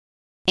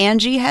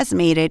Angie has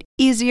made it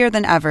easier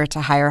than ever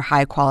to hire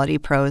high-quality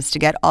pros to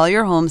get all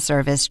your home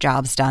service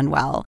jobs done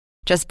well.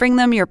 Just bring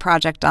them your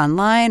project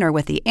online or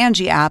with the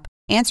Angie app,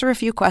 answer a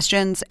few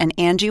questions, and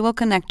Angie will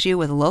connect you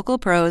with local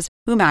pros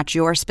who match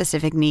your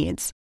specific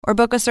needs. Or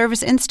book a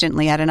service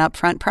instantly at an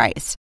upfront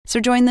price. So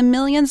join the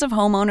millions of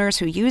homeowners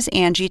who use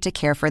Angie to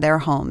care for their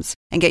homes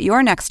and get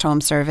your next home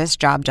service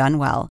job done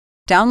well.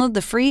 Download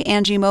the free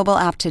Angie mobile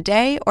app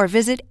today or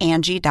visit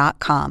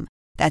Angie.com.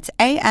 That's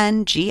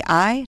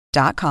ANGI.com.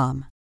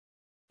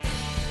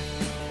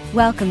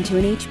 Welcome to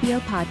an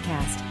HBO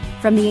podcast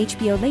from the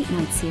HBO Late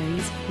Night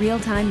series, Real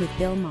Time with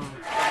Bill Maher.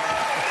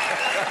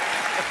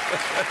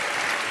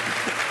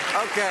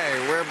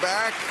 Okay, we're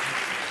back.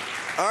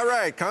 All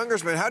right,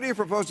 Congressman, how do you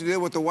propose to deal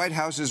with the White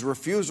House's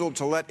refusal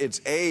to let its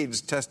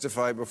aides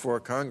testify before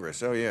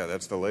Congress? Oh, yeah,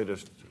 that's the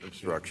latest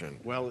instruction.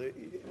 Well,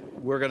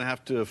 we're going to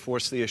have to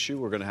force the issue.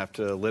 We're going to have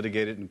to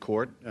litigate it in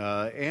court.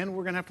 And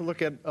we're going to have to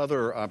look at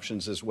other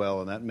options as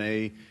well. And that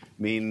may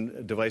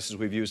mean devices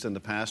we've used in the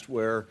past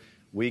where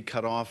we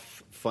cut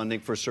off funding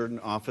for certain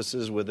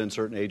offices within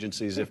certain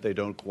agencies if they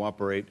don't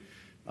cooperate.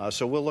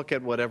 So we'll look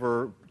at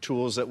whatever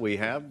tools that we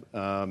have.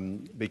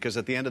 Because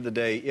at the end of the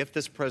day, if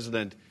this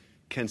president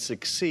can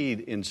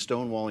succeed in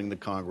stonewalling the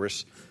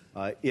Congress,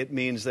 it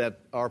means that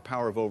our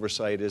power of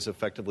oversight is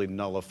effectively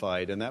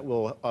nullified. And that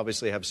will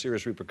obviously have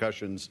serious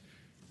repercussions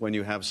when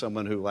you have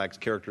someone who lacks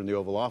character in the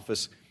Oval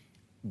Office.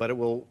 But it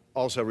will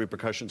also have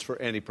repercussions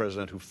for any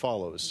president who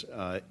follows.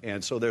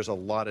 And so there's a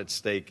lot at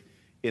stake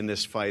in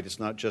this fight. It's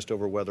not just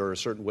over whether a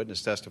certain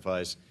witness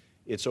testifies.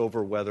 It's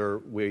over whether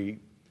we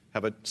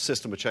have a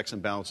system of checks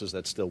and balances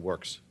that still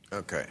works.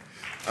 Okay.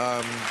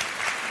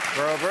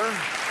 Grover,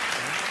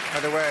 by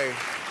the way,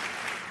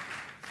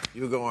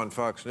 you go on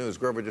Fox News.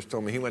 Grover just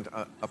told me he went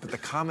up at the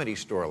Comedy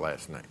Store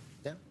last night.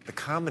 Yeah. The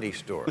Comedy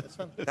Store.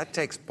 That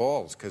takes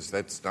balls because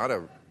that's not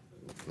a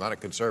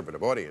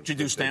conservative audience. Did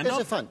you do stand-up?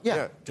 It's fun.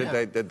 Yeah.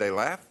 Did they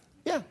laugh?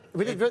 Yeah,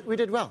 we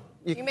did well.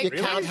 You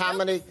count how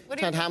many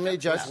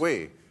jokes. Who's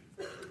we?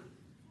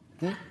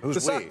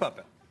 Who's the we? sock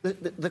puppet.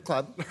 The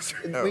club.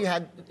 Oh. We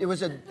had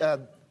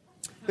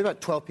about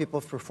 12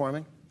 people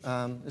performing.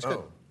 It was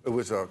good. It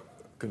was a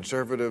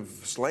conservative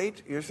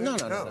slate, you're saying?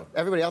 No.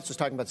 Everybody else was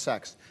talking about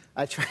sex.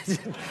 I tried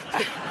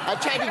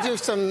to do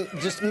some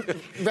just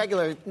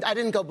regular. I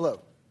didn't go blue.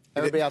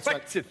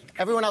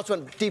 Everyone else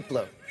went deep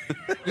blue.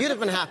 You'd have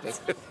been happy.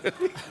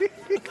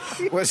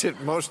 Was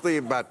it mostly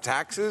about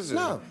taxes?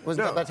 No, it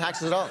wasn't about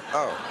taxes at all.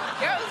 Oh.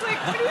 Yeah, I was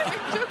like, what do you make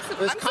jokes about?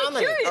 It was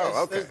comedy.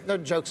 Oh, okay. There's no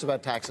jokes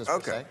about taxes, per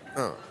se.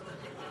 Oh.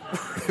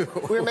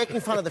 We were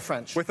making fun of the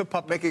French. With a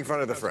puppet. Making fun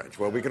of the French.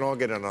 Well, we can all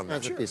get in on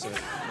that. That's a piece of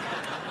it.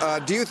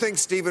 Do you think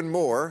Stephen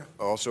Moore,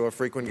 also a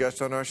frequent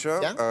guest on our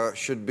show, Yeah.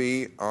 Should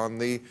be on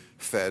the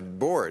Fed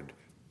board?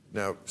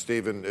 Now,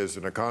 Stephen is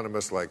an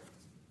economist like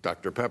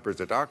Dr.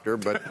 Pepper's a doctor,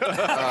 but,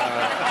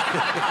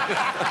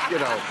 you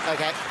know.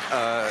 Okay.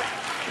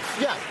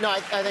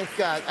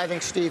 I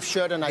think Steve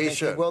should, and I think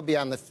he will be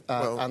on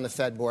the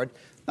Fed board.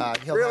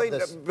 Really,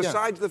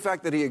 besides the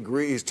fact that he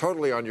agrees, he's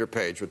totally on your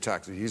page with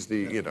taxes. He's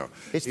the,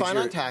 He's fine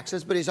on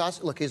taxes, but he's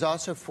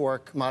also for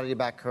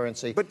commodity-backed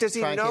currency. But does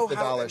he know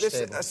how a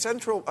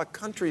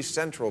country's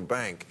central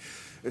bank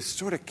is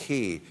sort of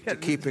key to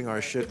keeping our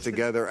shit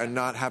together and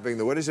not having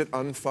the, what is it,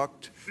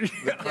 unfucked?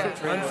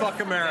 Unfuck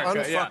America.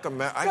 Unfuck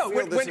America. I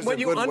feel this is a when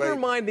you good way.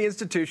 undermine the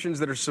institutions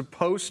that are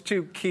supposed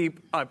to keep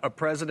a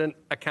president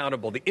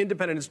accountable, the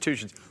independent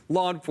institutions,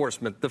 law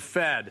enforcement, the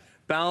Fed,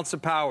 balance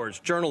of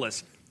powers,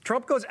 journalists,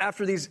 Trump goes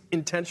after these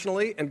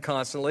intentionally and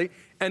constantly,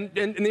 and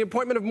the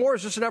appointment of Moore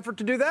is just an effort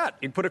to do that.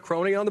 He put a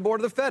crony on the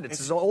board of the Fed. It's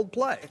his old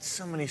play. It's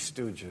so many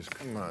stooges.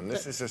 Come on,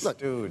 this is a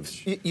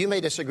stooge. You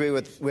may disagree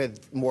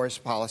with Moore's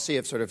policy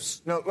of sort of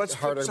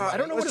harder. I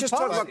don't know. Let's just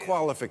talk about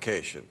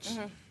qualifications.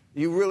 Mm-hmm.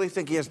 You really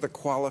think he has the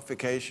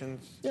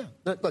qualifications? Yeah.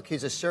 Look,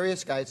 he's a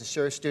serious guy. He's a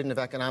serious student of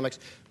economics.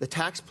 The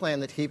tax plan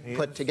that he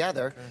put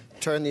together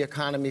turned the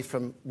economy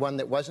from one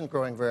that wasn't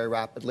growing very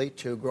rapidly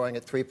to growing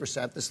at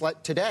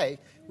 3%. Today,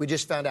 we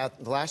just found out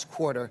in the last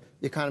quarter,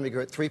 the economy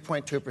grew at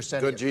 3.2%.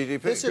 Good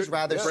GDP. This is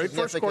rather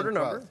significant first quarter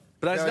growth. number.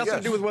 But that has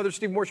nothing to do with whether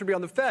Steve Moore should be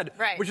on the Fed,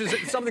 right. Which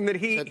is something that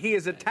he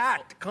has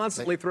attacked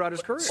constantly throughout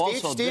his career.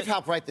 Steve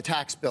helped write the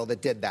tax bill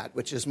that did that,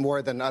 which is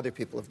more than other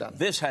people have done.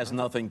 This has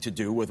nothing to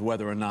do with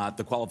whether or not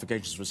the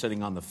qualifications for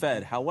sitting on the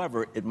Fed.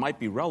 However, it might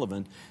be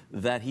relevant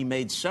that he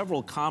made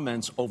several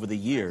comments over the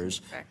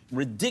years,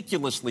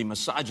 ridiculously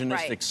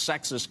misogynistic,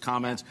 sexist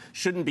comments.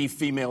 Shouldn't be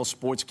female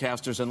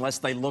sportscasters unless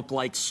they look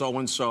like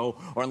so-and-so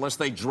or unless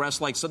they dress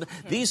like so.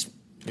 These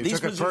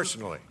took it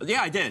personally.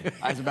 Yeah, I did,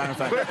 as a matter of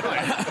fact.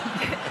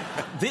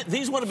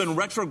 These would have been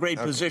retrograde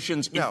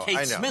positions in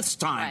Kate Smith's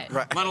time,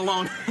 let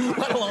alone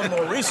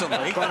more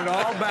recently. Brought it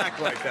all back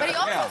like that. But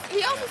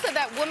he also said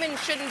that women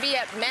shouldn't be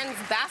at men's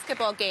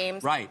basketball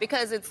games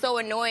because it's so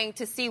annoying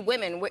to see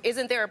women.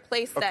 Isn't there a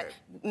place that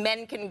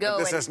men can go?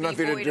 But this has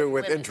nothing to do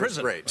with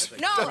interest rates.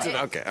 No, okay,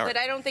 all right. But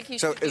I don't think he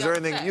should. So, be is there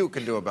on the anything Fed. you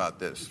can do about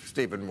this,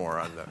 Stephen Moore,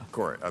 on the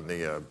court, on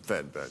the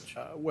Fed bench?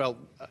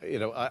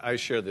 I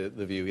share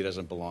the view he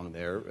doesn't belong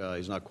there. there.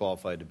 He's not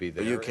qualified to be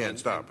there. But you can't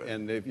stop it.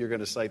 And if you're going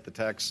to cite the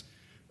tax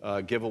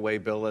giveaway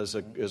bill as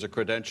a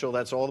credential,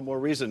 that's all the more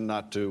reason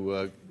not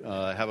to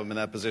have him in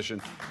that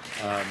position.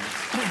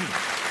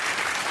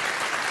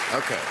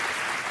 Okay.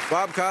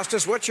 Bob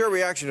Costas, what's your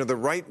reaction to the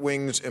right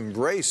wing's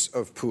embrace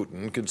of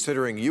Putin,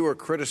 considering you were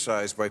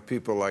criticized by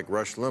people like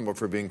Rush Limbaugh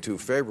for being too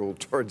favorable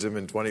towards him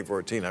in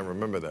 2014? I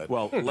remember that.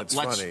 Well, let's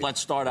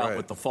start out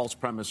with the false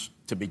premise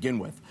to begin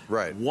with.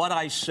 Right. What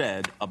I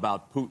said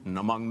about Putin,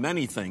 among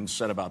many things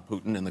said about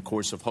Putin in the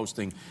course of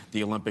hosting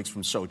the Olympics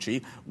from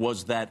Sochi,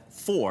 was that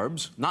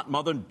Forbes, not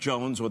Mother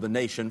Jones or The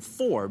Nation,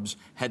 Forbes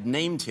had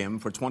named him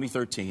for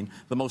 2013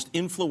 the most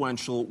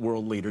influential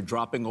world leader,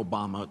 dropping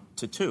Obama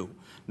to 2.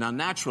 Now,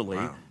 naturally,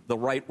 the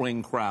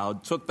right-wing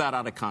crowd took that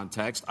out of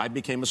context. I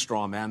became a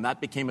straw man.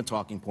 That became a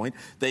talking point.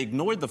 They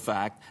ignored the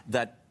fact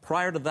that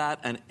prior to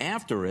that and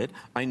after it,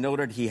 I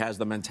noted he has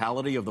the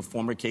mentality of the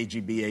former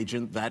KGB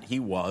agent that he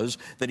was,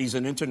 that he's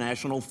an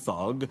international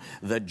thug,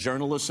 that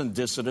journalists and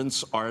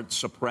dissidents are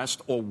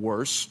suppressed or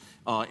worse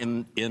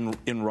in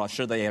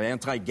Russia. They have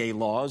anti-gay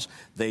laws.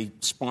 They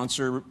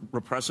sponsor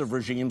repressive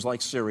regimes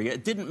like Syria.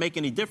 It didn't make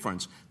any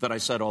difference that I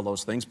said all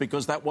those things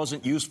because that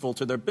wasn't useful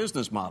to their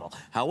business model.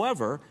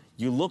 However,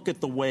 you look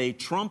at the way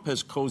Trump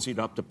has cozied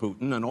up to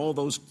Putin and all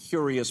those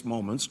curious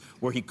moments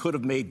where he could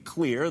have made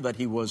clear that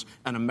he was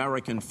an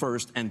American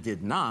first and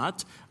did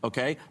not,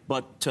 okay?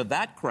 But to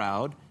that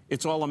crowd,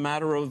 it's all a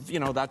matter of,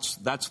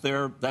 that's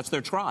their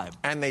tribe.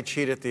 And they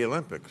cheat at the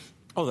Olympics.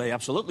 Oh, they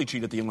absolutely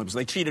cheated at the Olympics.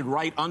 They cheated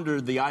right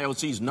under the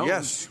IOC's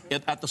nose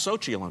at the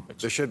Sochi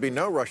Olympics. There should be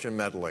no Russian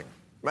meddling.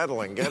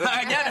 Meddling, get it?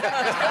 I get it.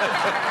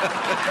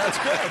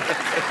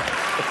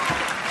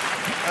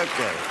 That's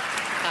good.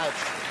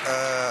 Ouch.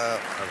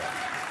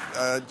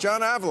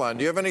 John Avlon,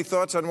 do you have any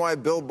thoughts on why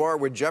Bill Barr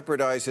would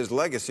jeopardize his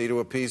legacy to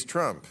appease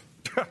Trump?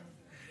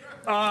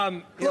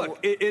 Look,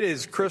 it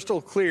is crystal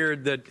clear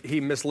that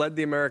he misled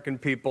the American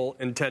people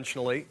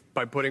intentionally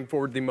by putting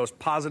forward the most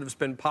positive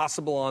spin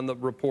possible on the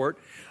report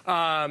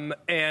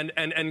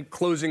and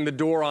closing the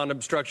door on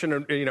obstruction,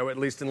 at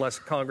least unless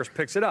Congress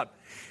picks it up.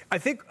 I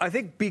think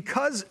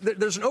because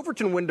there's an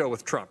Overton window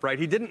with Trump, right?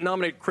 He didn't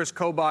nominate Chris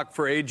Kobach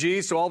for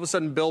AG, so all of a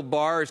sudden Bill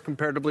Barr is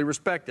comparatively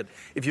respected.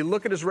 If you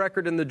look at his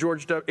record in the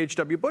George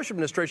H.W. Bush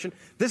administration,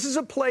 this is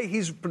a play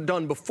he's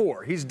done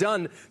before. He's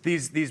done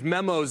these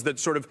memos that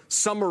sort of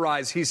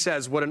summarize, he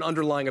says, what an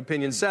underlying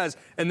opinion says,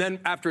 and then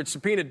after it's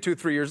subpoenaed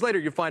 2-3 years later,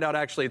 you find out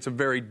actually it's a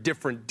very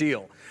different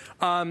deal.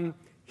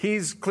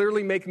 He's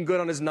clearly making good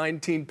on his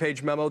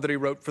 19-page memo that he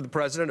wrote for the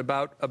president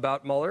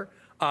about Mueller.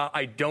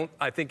 I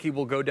think he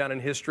will go down in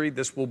history.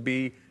 This will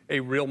be a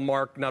real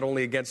mark not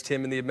only against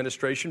him and the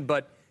administration,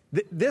 but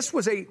this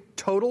was a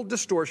total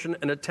distortion,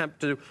 an attempt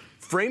to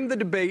frame the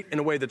debate in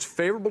a way that's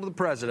favorable to the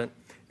president,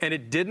 and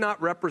it did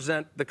not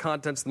represent the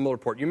contents of the Mueller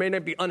report. You may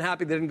not be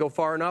unhappy they didn't go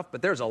far enough,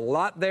 but there's a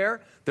lot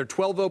there. There are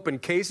 12 open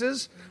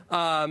cases,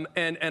 and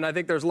I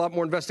think there's a lot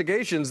more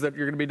investigations that are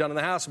going to be done in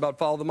the House about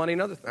follow the money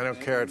and other things. I don't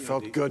care. It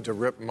felt good to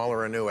rip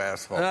Mueller a new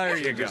asshole. There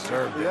you go.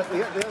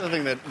 The other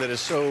thing that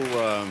is so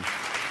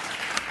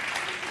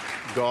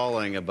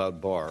galling about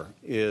Barr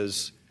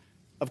is,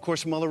 of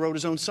course, Mueller wrote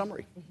his own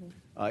summary.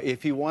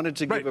 If he wanted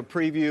to give a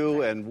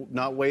preview and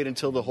not wait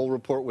until the whole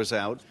report was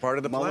out, part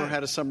of the Mueller plan.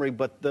 had a summary,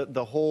 but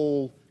the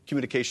whole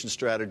communication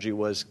strategy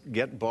was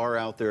get Barr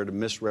out there to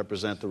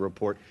misrepresent the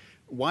report.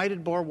 Why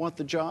did Barr want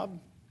the job?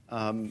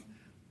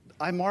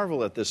 I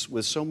marvel at this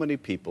with so many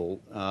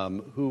people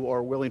who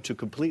are willing to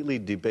completely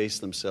debase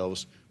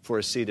themselves for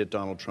a seat at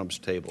Donald Trump's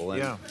table.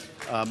 And,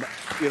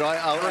 for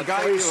a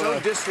guy who's so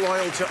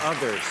disloyal to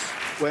others.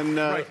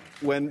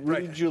 When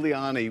Rudy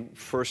Giuliani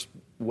first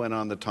went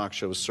on the talk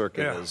show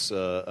circuit as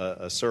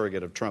a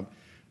surrogate of Trump,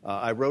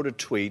 I wrote a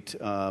tweet,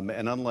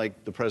 and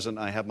unlike the president,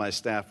 I have my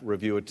staff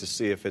review it to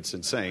see if it's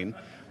insane.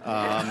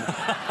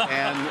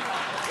 And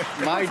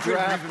my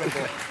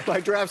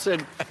draft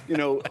said,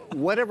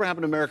 whatever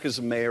happened to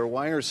America's mayor?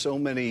 Why are so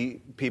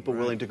many people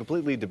willing to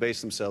completely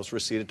debase themselves for a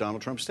seat at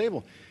Donald Trump's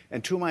table?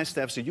 And two of my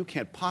staff said, you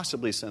can't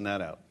possibly send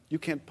that out. You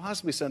can't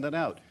possibly send that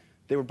out.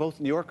 They were both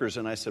New Yorkers,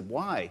 and I said,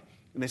 why?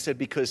 And they said,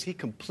 because he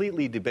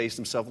completely debased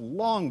himself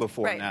long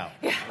before now.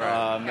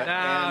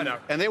 No.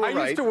 And they were right.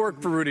 I used to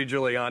work for Rudy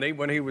Giuliani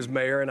when he was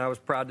mayor, and I was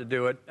proud to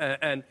do it.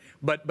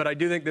 But I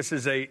do think this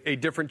is a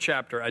different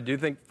chapter. I do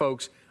think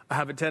folks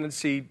have a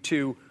tendency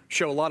to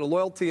show a lot of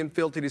loyalty and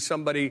fealty to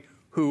somebody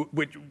who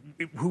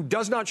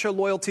does not show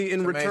loyalty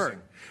in return.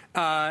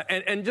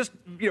 And just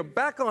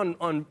back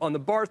on the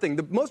Barr thing,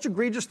 the most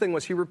egregious thing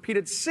was he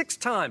repeated 6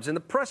 times in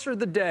the presser of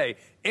the day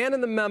and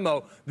in the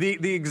memo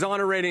the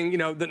exonerating,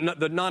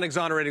 the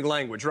non-exonerating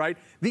language, right?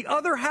 The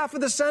other half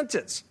of the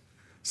sentence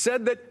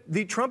said that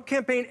the Trump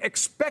campaign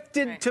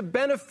expected to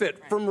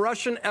benefit from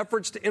Russian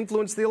efforts to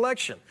influence the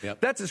election.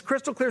 That's as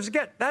crystal clear as it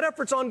gets. That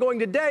effort's ongoing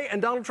today,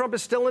 and Donald Trump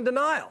is still in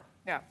denial.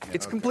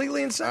 It's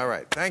completely insane. All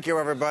right. Thank you,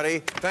 everybody.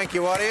 Thank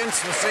you,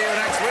 audience. We'll see you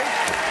next week.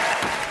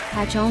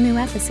 Catch all new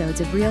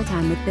episodes of Real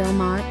Time with Bill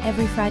Maher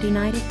every Friday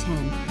night at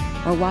 10,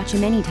 or watch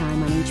him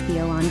anytime on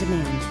HBO On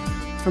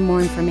Demand. For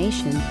more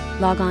information,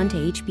 log on to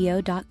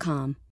HBO.com.